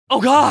Oh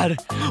God!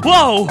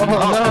 Whoa! Oh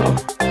no!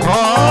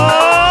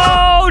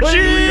 Oh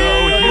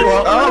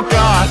jeez! Oh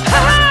God!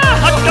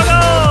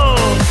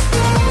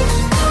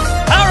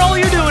 How are all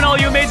you doing, all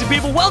you amazing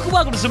people?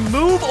 Welcome to some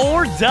Move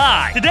or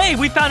Die. Today,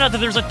 we found out that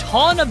there's a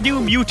ton of new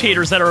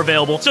mutators that are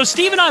available. So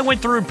Steve and I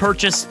went through and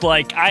purchased,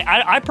 like,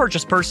 I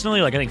purchased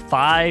personally, like, I think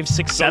 5,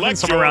 6, 7,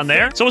 somewhere around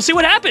there. So we'll see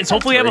what happens.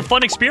 Hopefully have a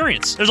fun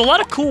experience. There's a lot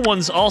of cool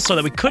ones also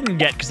that we couldn't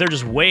get because they're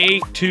just way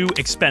too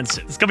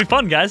expensive. It's gonna be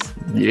fun, guys.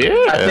 Yeah.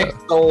 I think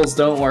souls,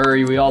 don't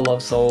worry, we all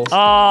love souls.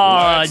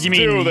 You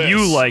mean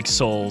you like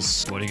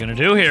souls. What are you gonna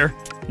do here?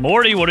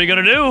 Morty, what are you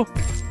gonna do?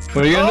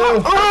 What are you gonna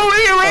do?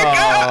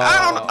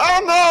 I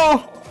don't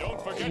know.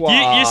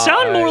 You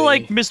sound more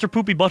like Mr.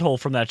 Poopy Butthole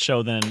from that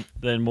show than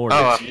Morty.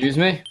 Excuse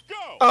me?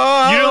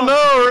 I don't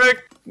know,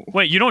 Rick.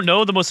 Wait, you don't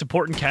know the most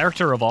important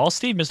character of all,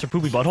 Steve? Mr.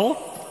 Poopy Butthole?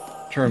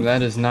 Jerome,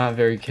 that is not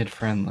very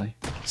kid-friendly.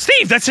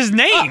 Steve, that's his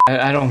name!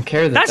 I don't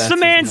care that that's the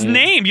man's his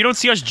name. You don't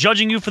see us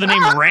judging you for the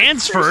name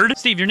Ransford.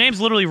 Steve, your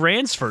name's literally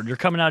Ransford. You're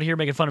coming out here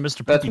making fun of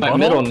Mr. That's Poopy my Butthole?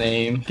 middle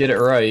name. Get it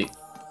right.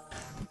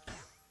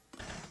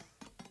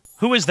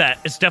 Who is that?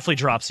 It's definitely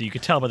Dropsy. You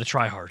could tell by the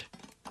tryhard.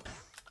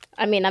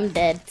 I mean, I'm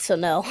dead, so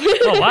no.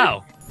 Oh,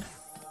 wow.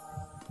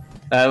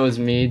 That was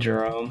me,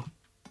 Jerome.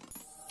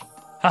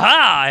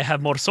 Haha, I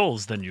have more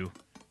souls than you.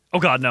 Oh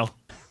God, no.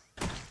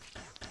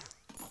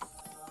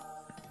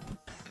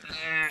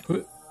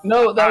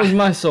 No, that was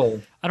my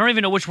soul. I don't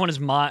even know which one is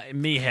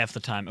me half the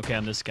time. Okay,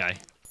 I'm this guy.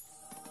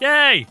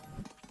 Yay!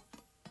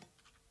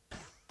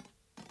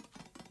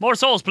 More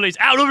souls, please.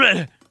 Out of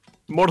it!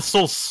 More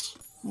souls.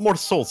 More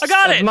souls. I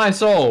got That's it! my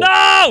soul.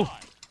 No!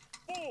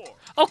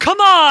 Oh, come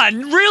on!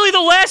 Really, the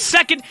last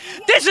second?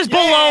 This is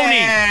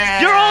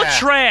baloney! You're all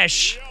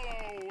trash!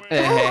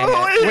 Wait,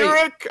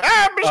 Rick.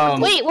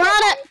 Wait, we're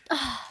on a...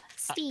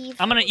 Steve.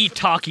 I'm gonna eat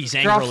Takis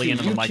angrily Dropsy,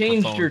 into the you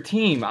microphone. changed your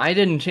team. I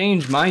didn't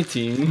change my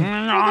team.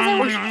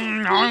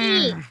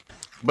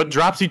 But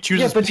Dropsy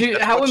chooses. Yeah, but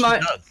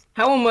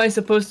how am I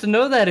supposed to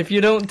know that if you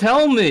don't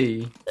tell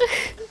me?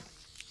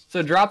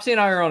 So Dropsy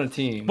and I are on a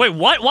team. Wait,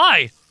 what?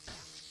 Why?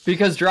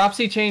 Because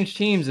Dropsy changed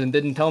teams and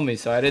didn't tell me,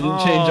 so I didn't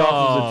change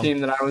off of the team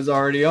that I was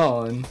already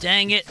on.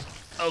 Dang it.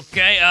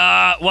 Okay,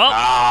 well...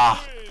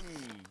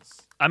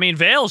 I mean,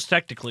 Vale's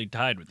technically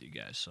tied with you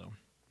guys, so...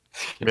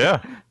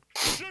 Yeah.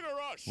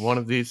 One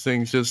of these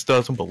things just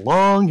doesn't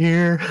belong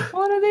here.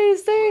 One of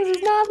these things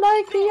is not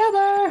like the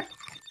other.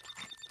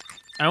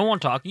 I don't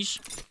want Takis.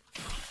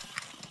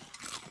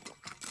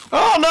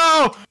 Oh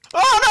no!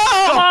 Oh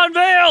no! Come on,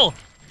 Vale!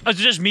 Oh, it's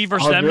just me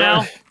versus them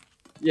now?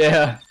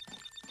 Yeah.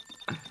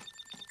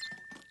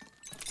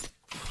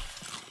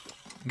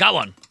 Got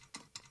one.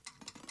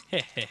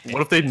 What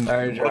if they?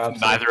 What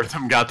if neither of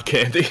them got the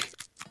candy?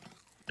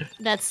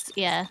 That's,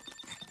 yeah.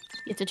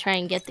 You have to try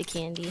and get the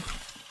candy.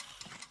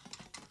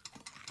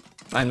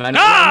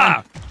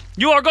 Ah!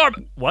 You are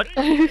garbage. What?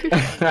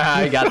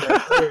 I got there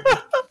first.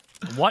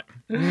 What?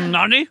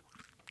 Nani?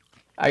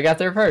 I got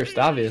there first,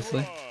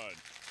 obviously.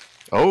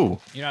 Oh.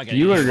 You're not getting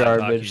You any are flat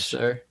garbage, Takis.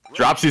 sir.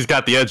 Dropsy's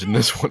got the edge in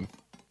this one.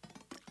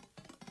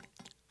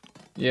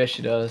 Yeah,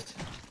 she does.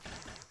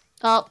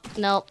 Oh,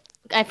 no.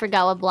 I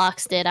forgot what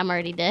blocks did. I'm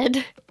already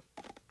dead.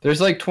 There's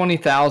like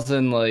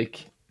 20,000,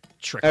 like...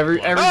 Trick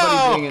Everybody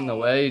Oh! being in the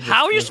way. Just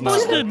How are you was not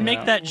supposed to working make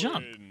out. that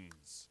jump?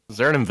 Is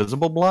there an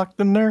invisible block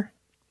in there?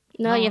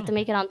 No, you have to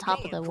make it on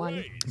top of the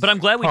one. But I'm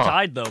glad we Huh.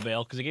 tied, though,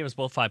 Vale, because it gave us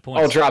both 5 Oh,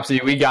 points.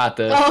 Dropsy, we got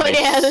this. Oh,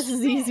 yeah, this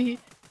is easy.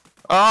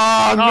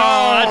 Oh no!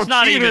 Oh, that's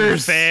not even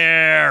cheaters.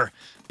 fair.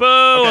 Boo!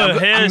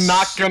 Okay, I'm hiss.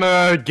 not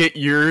gonna get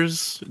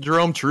yours,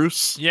 Jerome.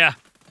 Truce. Yeah.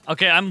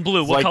 Okay, I'm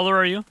blue. What like- color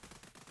are you?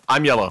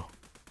 I'm yellow.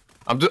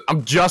 I'm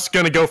just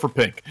gonna go for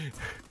pink.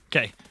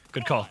 Okay,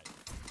 good call.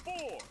 4,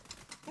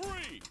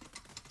 3,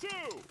 2,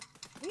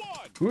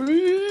 1.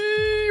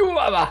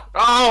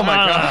 Oh my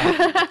god!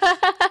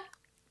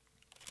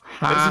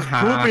 This is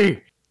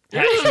poopy.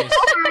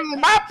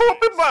 My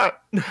poopy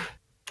butt.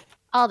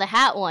 Oh, the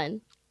hat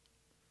one.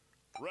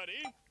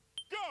 Ready?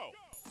 Go!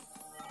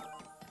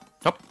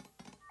 Up,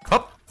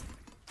 up,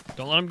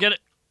 Don't let him get it.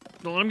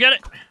 Don't let him get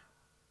it.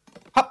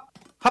 hop,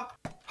 hop,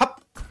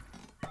 hop,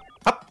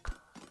 hop.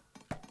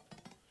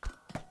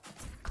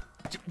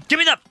 Give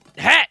me the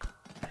hat.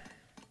 I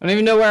don't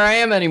even know where I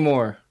am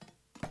anymore.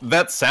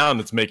 That sound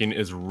it's making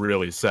is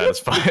really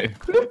satisfying.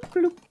 5,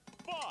 4,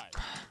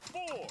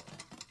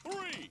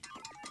 3,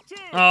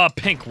 2.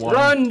 Pink one.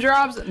 Run,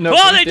 Drops. No, Oh,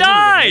 Pink they didn't.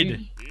 died!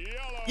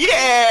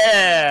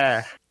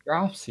 Yeah!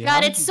 Drops, yeah.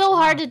 God, it's so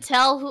hard to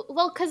tell who.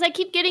 Well, because I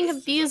keep getting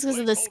confused because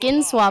of the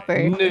skin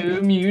swapper.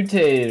 New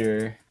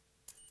mutator.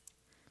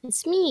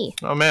 It's me.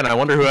 Oh man, I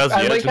wonder who has the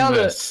I edge like in how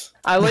this.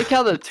 I like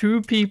how the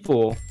two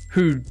people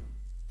who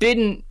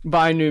didn't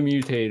buy new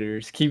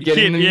mutators keep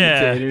getting the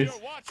Yeah. mutators.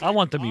 I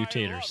want the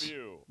mutators.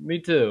 Me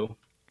too.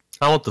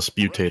 I want the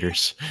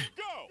sputators.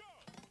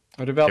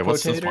 What about Okay,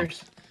 what's this one?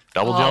 potators?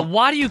 Double jump.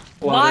 Why do you...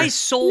 Why Water.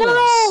 souls?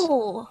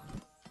 No!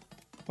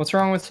 What's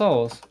wrong with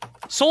Souls?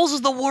 Souls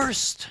is the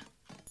worst.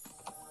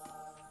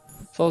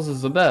 Souls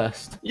is the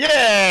best.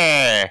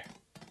 Yeah!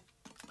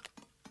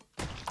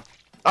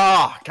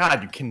 Oh,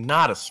 God, you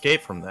cannot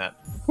escape from that.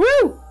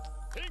 Woo!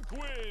 Pink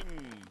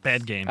wins.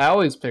 Bad game. I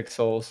always pick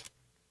souls.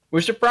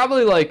 We should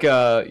probably like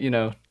you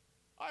know,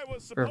 I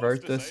was supposed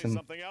revert to this say and-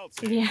 something else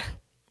here. Yeah.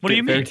 What do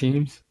you fair mean?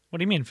 teams. What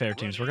do you mean fair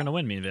teams? We're gonna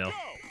win, Meanville. Go.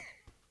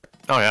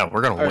 Oh, yeah,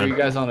 we're going to Are win. you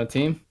guys on a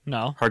team?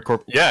 No,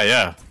 Hardcore.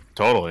 Yeah,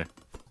 totally.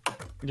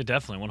 you're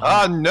definitely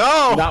 100. Oh,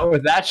 no! Not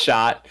with that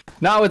shot.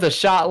 Not with a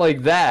shot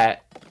like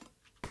that.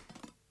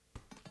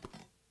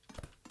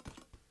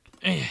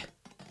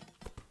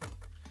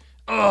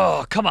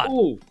 Oh, come on.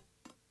 Ooh,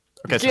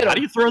 Okay, so Get how him.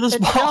 do you throw this The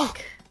ball?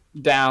 dunk.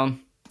 down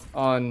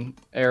on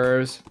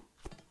arrows.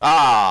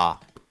 Ah!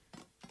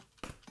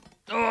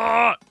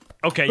 Oh,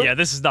 okay, yeah,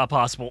 this is not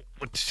possible.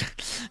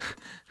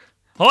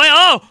 Oh, wait,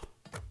 oh!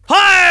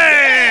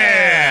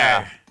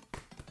 Hey!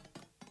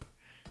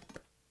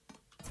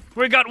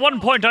 We got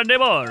 1 point on the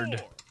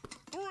board.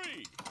 4,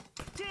 3,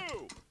 2,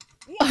 1.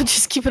 Oh,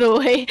 just keep it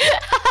away.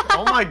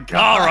 Oh my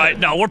God! All right,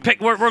 no,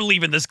 we're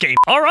leaving this game.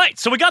 All right,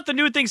 so we got the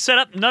new thing set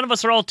up. None of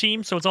us are all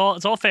teams, so it's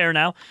all fair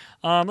now.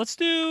 Let's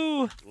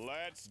do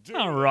Let's do a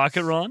this.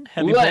 rocket run.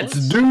 Heavy Let's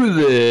bullets. do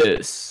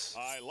this.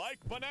 I like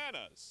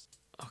bananas.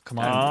 Oh, come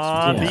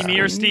on, Yeah. be me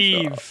or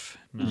Steve.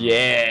 No.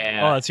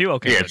 Yeah. Oh, it's you.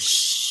 Okay. It's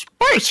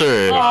spicy!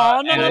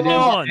 Oh, no, And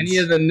no, no. any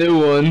of the new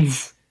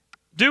ones.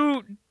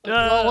 Do.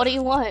 Well, what do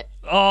you want?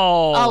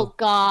 Oh. Oh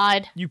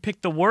God. You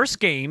picked the worst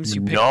games.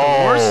 You picked No.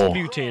 the worst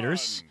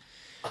mutators.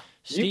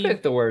 You Steve.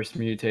 picked the worst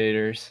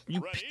mutators.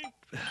 You Ready?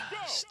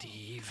 picked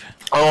Steve.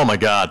 Oh my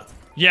God.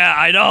 Yeah,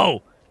 I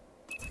know.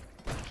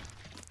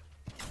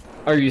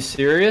 Are you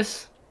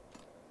serious?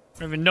 I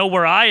don't even know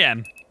where I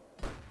am.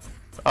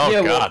 Oh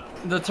yeah, God.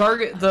 well,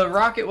 the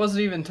rocket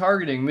wasn't even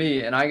targeting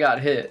me, and I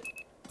got hit.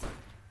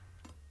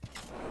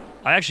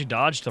 I actually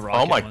dodged the rocket.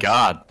 Oh my once.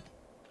 God.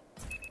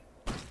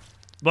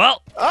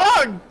 Well,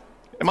 Oh!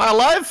 Am I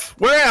alive?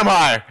 Where am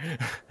I?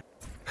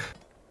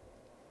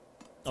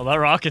 oh, that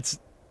rocket's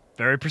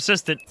very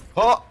persistent.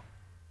 Oh!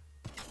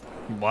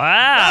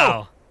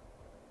 Wow.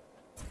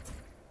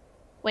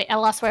 Wait, I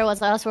lost where I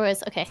was.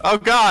 Okay. Oh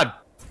God!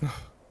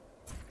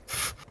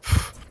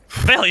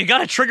 Fail, you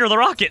gotta trigger the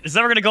rocket. It's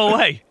never gonna go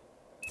away.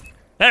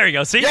 There you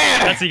go. See? Yeah!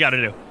 That's what you gotta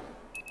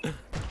do.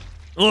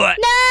 What?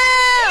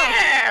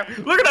 Yeah!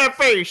 Look at that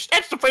face!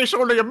 That's the face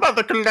only your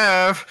mother can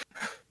love!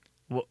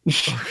 Wha-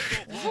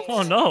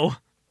 Oh no.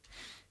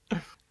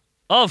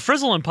 Oh,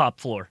 Frizzle and Pop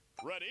floor.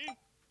 Ready?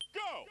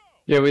 Go.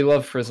 Yeah, we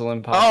love Frizzle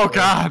and Pop. Oh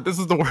God, this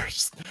is the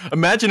worst.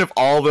 Imagine if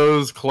all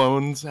those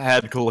clones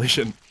had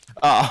collision.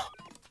 Oh,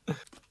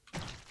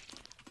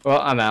 Well,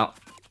 I'm out.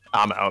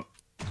 I'm out.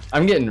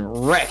 I'm getting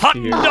wrecked Hot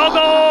here.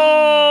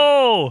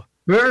 doggo!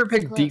 Whoever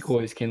picked Close.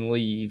 decoys can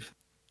leave.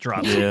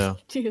 Drop. Yeah.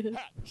 Dude,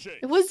 Hat shake.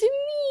 it wasn't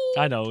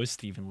me. I know, it was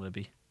Stephen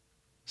Libby.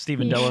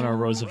 Stephen Yeah. Delano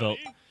Roosevelt.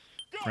 Ready?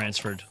 Go.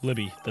 Transferred.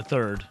 Libby, the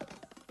third.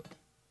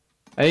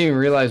 I didn't even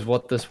realize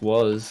what this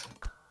was.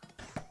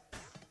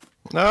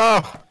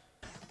 No.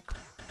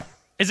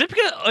 Is it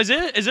because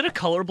is it a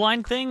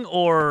colorblind thing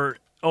or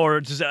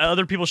does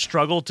other people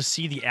struggle to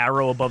see the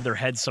arrow above their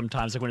heads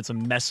sometimes, like when it's a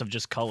mess of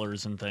just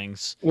colors and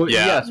things? Well,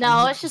 Yeah. yes.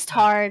 No, it's just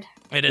hard.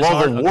 It is Well,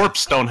 hard. the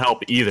warps don't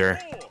help either.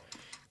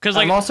 'Cause,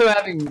 like I'm also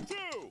having 2.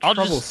 I'll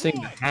trouble just seeing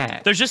the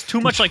hat. there's just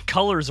too much like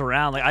colors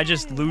around. Like I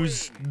just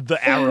lose the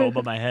arrow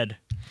above my head.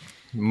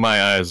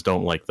 My eyes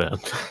don't like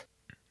that.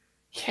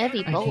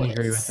 Heavy I can bullets.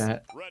 agree with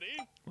that. Ready?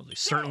 Well, they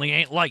certainly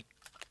ain't light.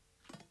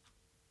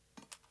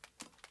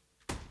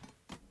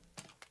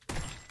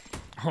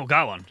 Oh,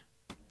 got one.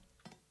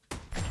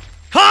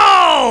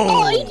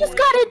 Oh, Oh! you just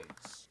got it.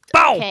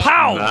 Pow! Okay.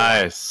 Pow!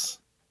 Nice.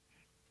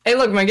 Hey,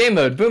 look, my game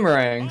mode,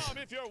 boomerangs. Mom,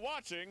 if you're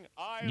watching,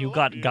 I You love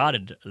got you.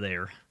 gotted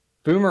there.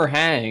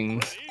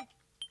 Boomerangs. Ready?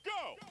 Go.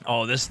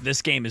 Oh,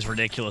 this game is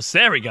ridiculous.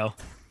 There we go.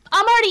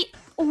 I'm already.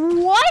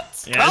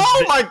 What? Yeah,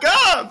 Oh my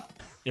God!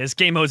 this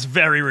game mode's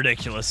very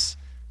ridiculous.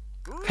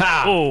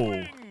 Ha! Oh,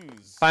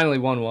 Wins. Finally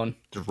won one.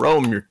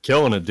 Jerome, you're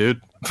killing it,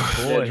 dude. Yeah,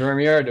 boy. Jerome,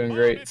 you are doing Mom,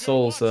 great. if you're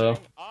Souls, though.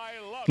 watching, I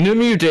love you. New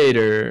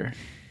mutator.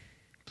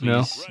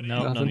 No. Please.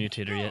 No, no Nothing?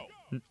 mutator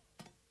yet.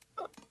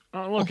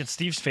 Oh, look, it's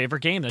Steve's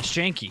favorite game. That's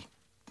janky.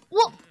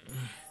 Well,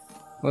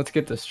 Let's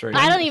get this straight.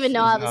 I don't even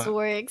know how This this is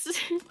works.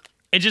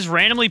 It just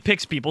randomly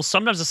picks people.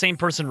 Sometimes the same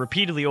person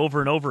repeatedly over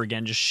and over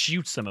again just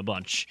shoots them a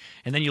bunch.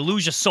 And then you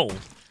lose your soul.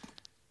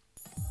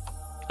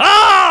 Oh!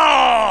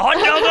 Hot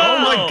doggo! Oh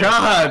my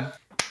God!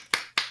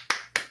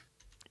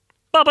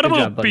 Good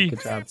job, buddy.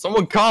 Good job.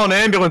 Someone call an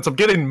ambulance. I'm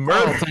getting Oh,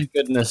 murdered. thank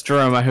goodness,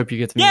 Jerome. I hope you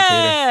get the mutator.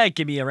 Yeah!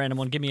 Give me a random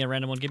one. Give me a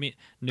random one. Give me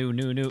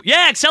new.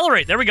 Yeah,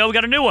 accelerate. There we go. We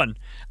got a new one.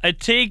 It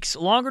takes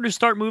longer to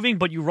start moving,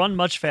 but you run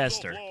much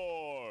faster. Floor.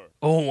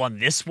 Oh, on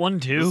this one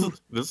too?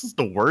 This is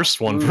the worst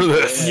one for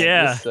this.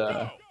 Yeah.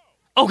 This,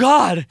 Oh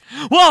God!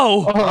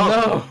 Whoa! Oh,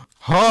 no.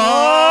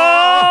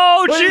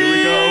 Oh, Wait, gee! here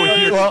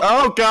we go. Here-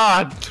 Oh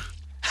God!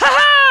 Ha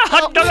ha!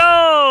 Hot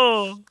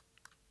doggo!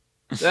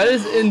 That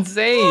is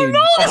insane.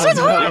 no, this is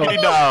hard. Hey,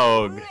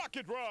 dog.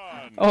 Rocket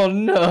run. Oh,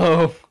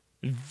 no.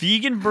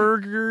 Vegan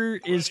burger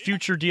is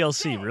future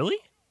DLC. Really?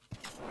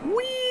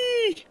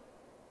 Wee!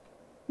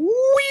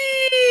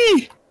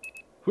 Wee!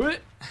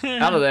 What?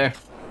 Out of there.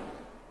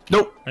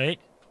 Nope. Right?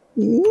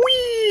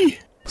 Wee!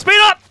 Speed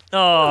up!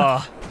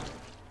 Oh.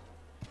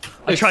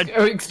 I tried.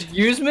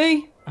 Excuse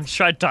me? I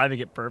tried timing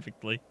it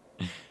perfectly.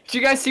 Did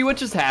you guys see what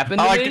just happened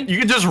to me? You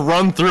can just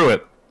run through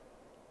it.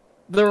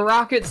 The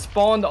rocket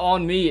spawned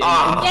on me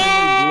and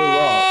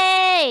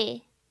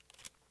Yay!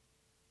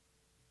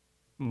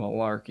 blew up.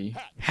 Malarkey.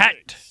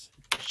 Hat.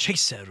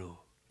 Chaseru.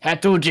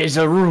 Hato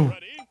Jezaru.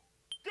 Ready?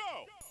 Go.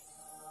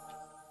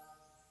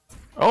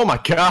 Oh my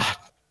god.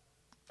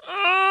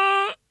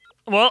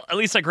 Well, at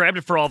least I grabbed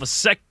it for all of a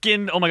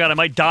second. Oh my god, I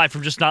might die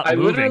from just not I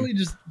moving. literally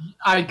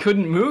I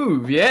couldn't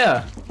move,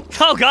 yeah.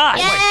 Oh god!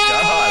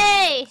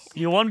 Yay!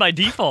 You won by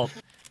default.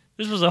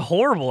 This was a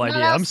horrible idea.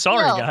 that I'm was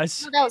sorry, skill.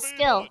 guys. No, that was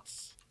skill.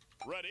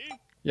 Ready?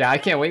 Yeah, I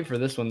can't wait for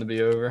this one to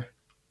be over.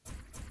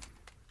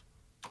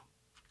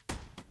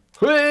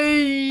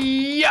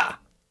 Hey-ya!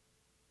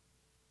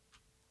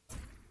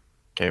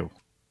 Okay.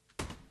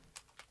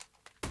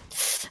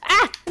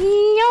 Ah!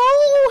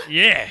 No!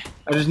 Yeah.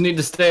 I just need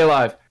to stay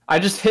alive. I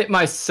just hit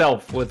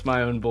myself with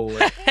my own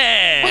bullet.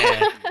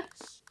 Hey.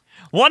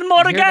 One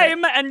more You hear that?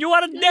 game and you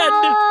are dead.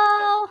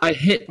 No! I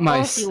hit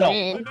Unless you myself.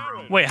 win.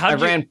 Wait, how I did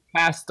you? ran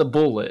past the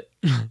bullet.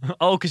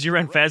 Oh, because you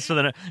ran faster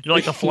than you're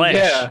like the Flash.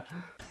 Yeah.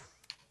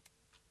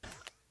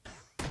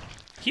 Can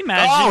you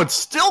imagine? Oh, it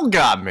still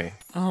got me.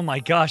 Oh my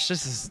gosh,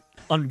 this is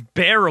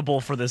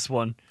unbearable for this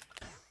one.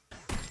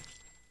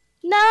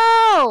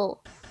 No!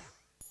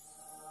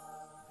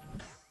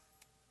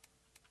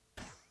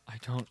 I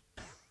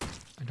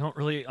don't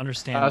really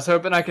understand. I was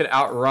hoping I could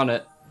outrun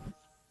it.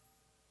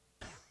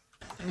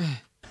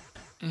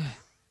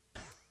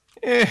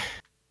 Eh.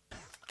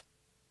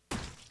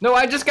 No,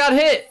 I just got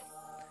hit!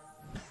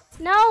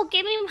 No,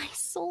 give me my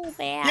soul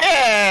back.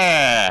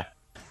 Yeah!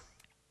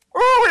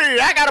 Ooh,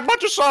 I got a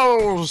bunch of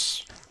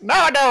souls! No,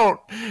 I don't!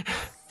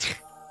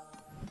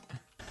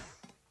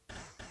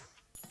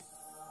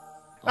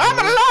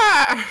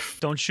 I'm alive!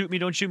 Don't shoot me,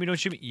 don't shoot me, don't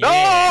shoot me.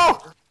 Yeah.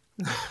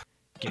 No!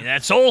 Give me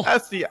that soul.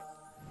 That's the...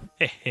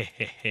 Well,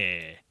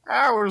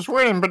 I was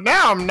winning, but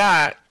now I'm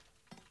not.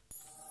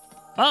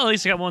 at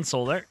least I got one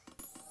soul there.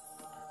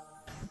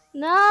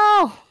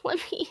 No! Let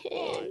me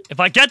in. If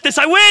I get this,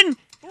 I win!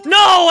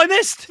 No, I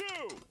missed! 2,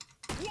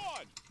 1.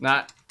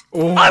 Not.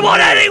 I won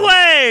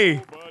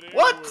anyway! Buddy.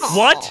 What?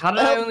 What? How did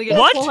I only get?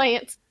 What?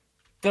 Point.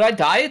 Did I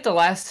die at the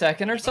last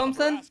second or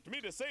something? Ask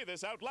me to say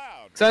this out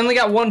loud. So I only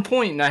got 1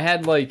 point, and I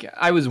had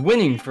I was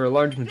winning for a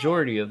large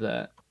majority of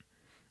that.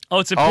 Oh,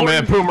 it's Oh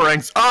important. man,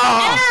 boomerangs.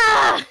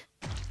 Ah! Ah!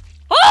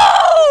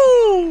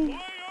 Oh!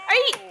 Are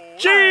you?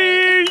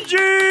 GG!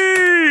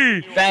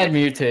 Bad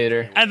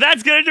mutator. And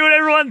that's gonna do it,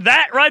 everyone.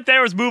 That right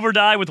there was Move or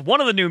Die with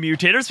one of the new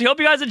mutators. We hope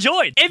you guys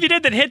enjoyed. If you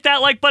did, then hit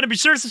that like button. Be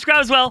sure to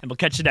subscribe as well. And we'll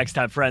catch you next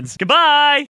time, friends. Goodbye!